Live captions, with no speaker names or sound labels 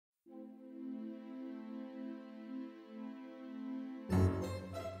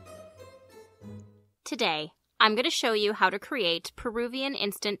Today, I'm going to show you how to create Peruvian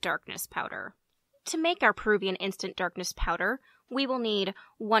Instant Darkness Powder. To make our Peruvian Instant Darkness Powder, we will need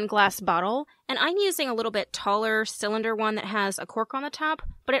 1 glass bottle, and I'm using a little bit taller cylinder one that has a cork on the top,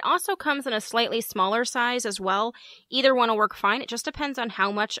 but it also comes in a slightly smaller size as well. Either one will work fine. It just depends on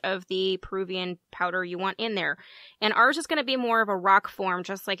how much of the Peruvian powder you want in there. And ours is going to be more of a rock form,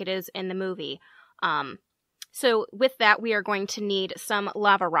 just like it is in the movie. So with that, we are going to need some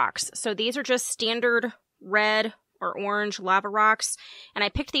lava rocks. So these are just standard red or orange lava rocks, and I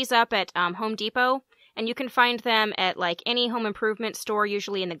picked these up at Home Depot, and you can find them at like any home improvement store,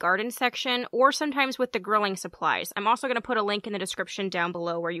 usually in the garden section, or sometimes with the grilling supplies. I'm also going to put a link in the description down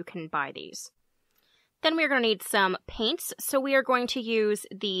below where you can buy these. Then we are going to need some paints, so we are going to use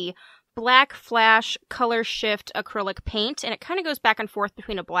the Black Flash Color Shift acrylic paint, and it kind of goes back and forth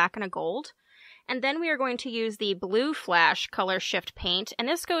between a black and a gold. And then we are going to use the Blue Flash Color Shift paint, and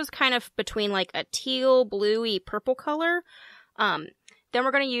this goes kind of between like a teal, bluey, purple color. Then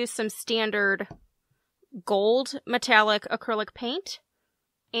we're going to use some standard gold metallic acrylic paint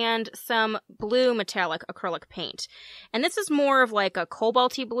and some blue metallic acrylic paint. And this is more of like a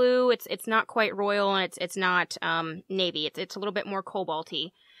cobalty blue. It's not quite royal, and it's not navy. It's a little bit more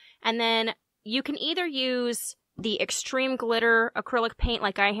cobalty. And then you can either use the extreme glitter acrylic paint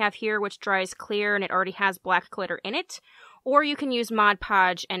like I have here, which dries clear and it already has black glitter in it, or you can use Mod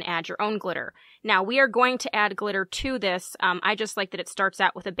Podge and add your own glitter. Now, we are going to add glitter to this. I just like that it starts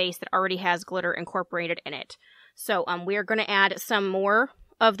out with a base that already has glitter incorporated in it. So we are going to add some more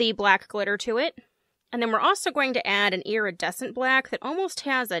of the black glitter to it. And then we're also going to add an iridescent black that almost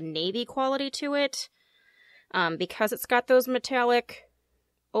has a navy quality to it, because it's got those metallic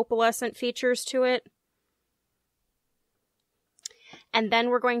opalescent features to it. And then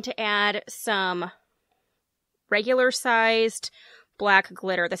we're going to add some regular sized black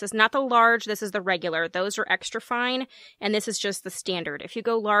glitter. This is not the large, this is the regular. Those are extra fine, and this is just the standard. If you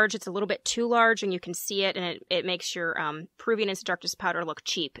go large, it's a little bit too large, and you can see it, and it makes your Peruvian Instant Darkness Powder look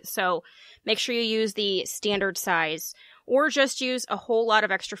cheap. So make sure you use the standard size, or just use a whole lot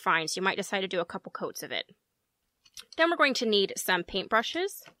of extra fine, so you might decide to do a couple coats of it. Then we're going to need some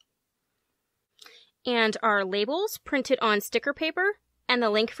paintbrushes and our labels printed on sticker paper, and the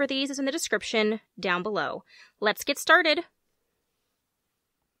link for these is in the description down below. Let's get started.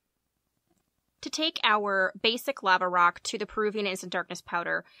 To take our basic lava rock to the Peruvian Instant Darkness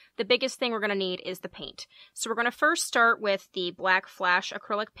Powder, the biggest thing we're going to need is the paint. So we're going to first start with the Black Flash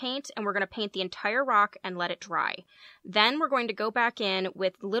acrylic paint, and we're going to paint the entire rock and let it dry. Then we're going to go back in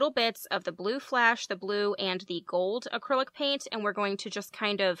with little bits of the Blue Flash, the blue, and the gold acrylic paint, and we're going to just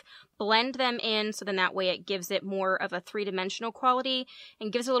kind of blend them in, so then that way it gives it more of a three-dimensional quality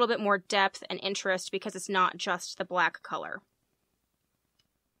and gives it a little bit more depth and interest because it's not just the black color.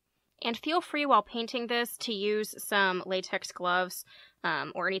 And feel free while painting this to use some latex gloves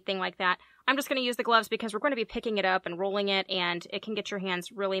or anything like that. I'm just going to use the gloves because we're going to be picking it up and rolling it, and it can get your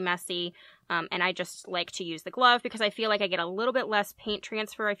hands really messy. And I just like to use the glove because I feel like I get a little bit less paint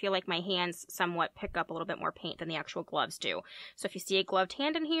transfer. I feel like my hands somewhat pick up a little bit more paint than the actual gloves do. So if you see a gloved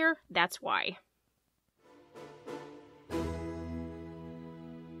hand in here, that's why.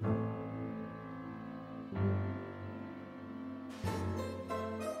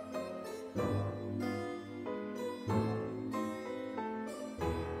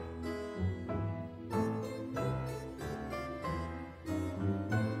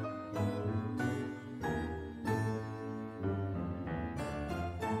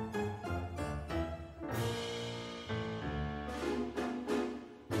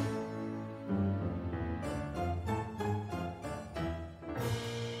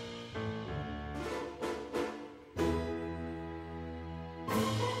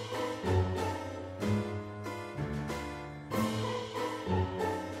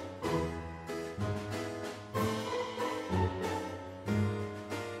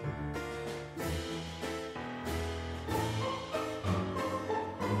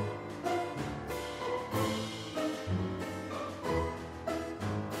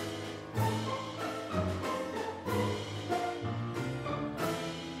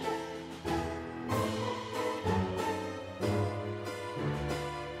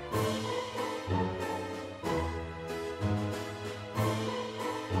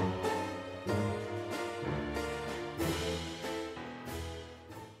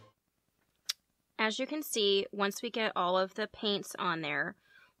 As you can see, once we get all of the paints on there,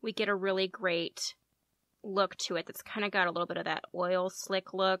 we get a really great look to it that's kind of got a little bit of that oil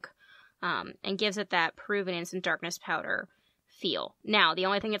slick look, and gives it that Peruvian Instant Darkness Powder feel. Now, the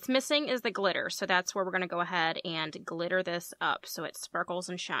only thing it's missing is the glitter, so that's where we're going to go ahead and glitter this up so it sparkles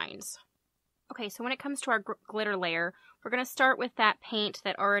and shines. Okay, so when it comes to our glitter layer, we're going to start with that paint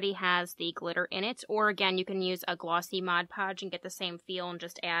that already has the glitter in it, or again, you can use a glossy Mod Podge and get the same feel and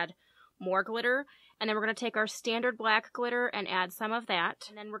just add more glitter. And then we're going to take our standard black glitter and add some of that.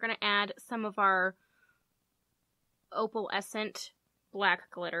 And then we're going to add some of our opalescent black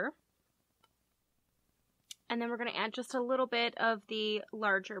glitter. And then we're going to add just a little bit of the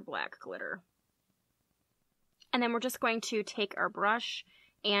larger black glitter. And then we're just going to take our brush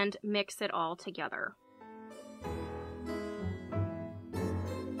and mix it all together.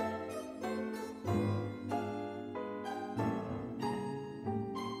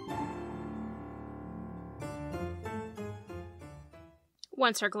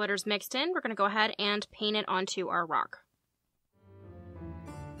 Once our glitter's mixed in, we're going to go ahead and paint it onto our rock.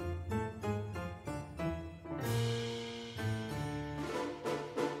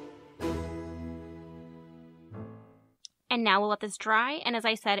 And now we'll let this dry, and as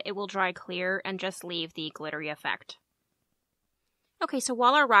I said, it will dry clear and just leave the glittery effect. Okay, so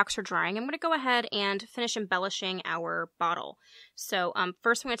while our rocks are drying, I'm going to go ahead and finish embellishing our bottle. So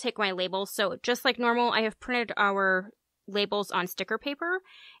first I'm going to take my labels. So just like normal, I have printed our labels on sticker paper,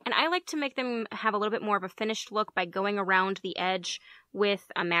 and I like to make them have a little bit more of a finished look by going around the edge with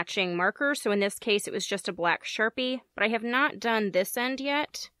a matching marker. So in this case, it was just a black Sharpie, but I have not done this end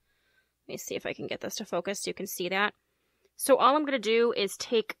yet. Let me see if I can get this to focus so you can see that. So all I'm going to do is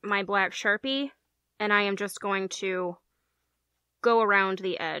take my black Sharpie, and I am just going to go around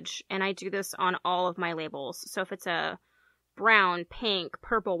the edge, and I do this on all of my labels. So if it's a brown, pink,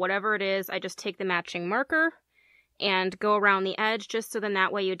 purple, whatever it is, I just take the matching marker and go around the edge, just so then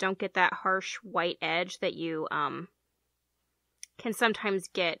that way you don't get that harsh white edge that you can sometimes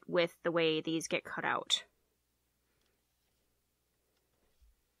get with the way these get cut out.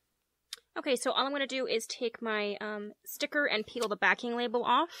 Okay, so all I'm going to do is take my sticker and peel the backing label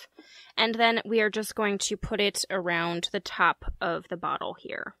off, and then we are just going to put it around the top of the bottle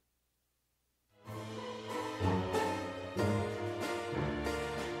here.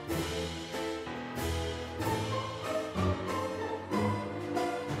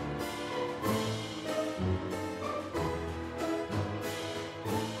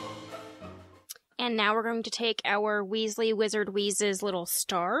 And now we're going to take our Weasley Wizard Wheezes little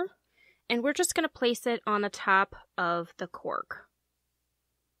star, and we're just going to place it on the top of the cork.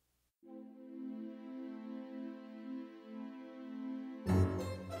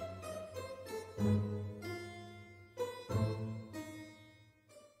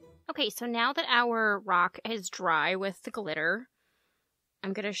 Okay, so now that our rock is dry with the glitter,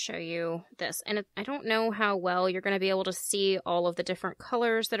 I'm going to show you this. And I don't know how well you're going to be able to see all of the different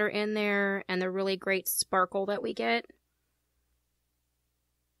colors that are in there and the really great sparkle that we get.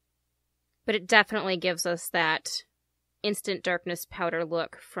 But it definitely gives us that Instant Darkness Powder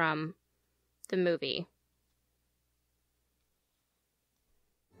look from the movie.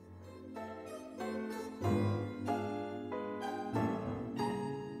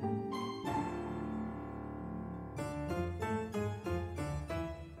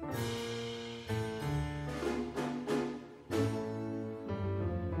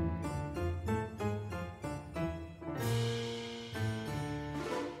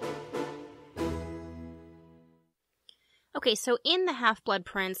 Okay, so in the Half-Blood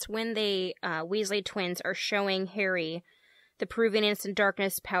prints, when the Weasley twins are showing Harry the Peruvian Instant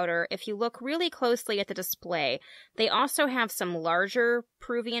Darkness Powder, if you look really closely at the display, they also have some larger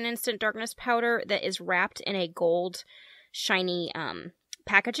Peruvian Instant Darkness Powder that is wrapped in a gold, shiny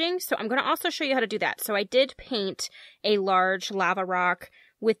packaging. So I'm going to also show you how to do that. So I did paint a large lava rock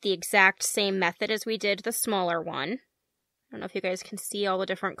with the exact same method as we did the smaller one. I don't know if you guys can see all the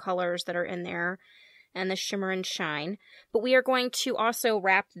different colors that are in there and the shimmer and shine. But we are going to also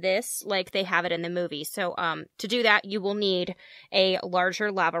wrap this like they have it in the movie. So to do that, you will need a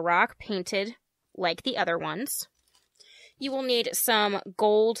larger lava rock painted like the other ones. You will need some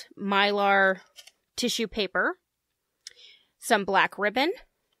gold Mylar tissue paper, some black ribbon,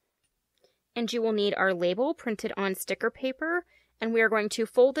 and you will need our label printed on sticker paper. And we are going to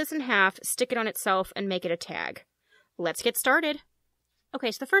fold this in half, stick it on itself, and make it a tag. Let's get started. Okay,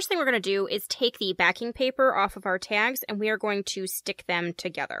 so the first thing we're going to do is take the backing paper off of our tags, and we are going to stick them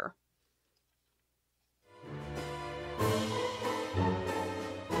together.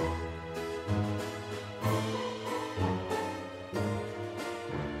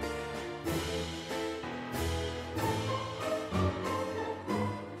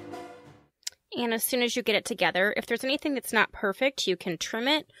 And as soon as you get it together, if there's anything that's not perfect, you can trim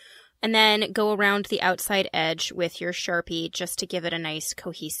it. And then go around the outside edge with your Sharpie just to give it a nice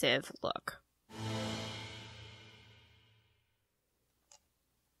cohesive look.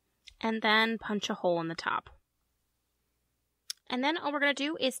 and then punch a hole in the top. And then all we're going to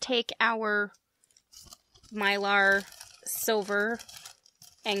do is take our Mylar silver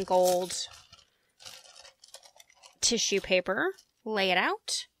and gold tissue paper, lay it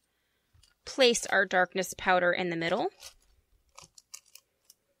out, place our darkness powder in the middle,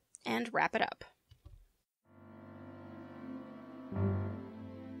 and wrap it up.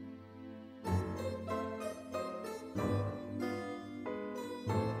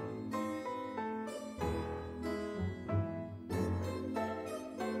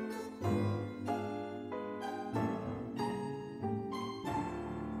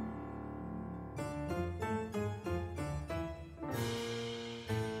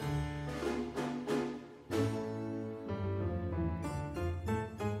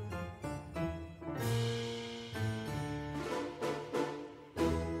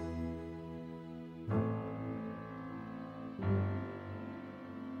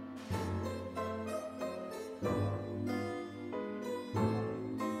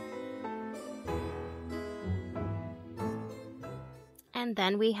 And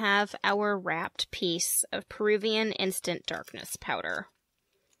then we have our wrapped piece of Peruvian Instant Darkness Powder.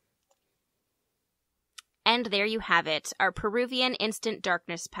 And there you have it, our Peruvian Instant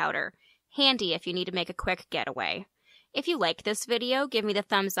Darkness Powder. Handy if you need to make a quick getaway. If you like this video, give me the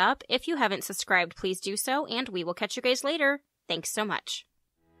thumbs up. If you haven't subscribed, please do so, and we will catch you guys later. Thanks so much.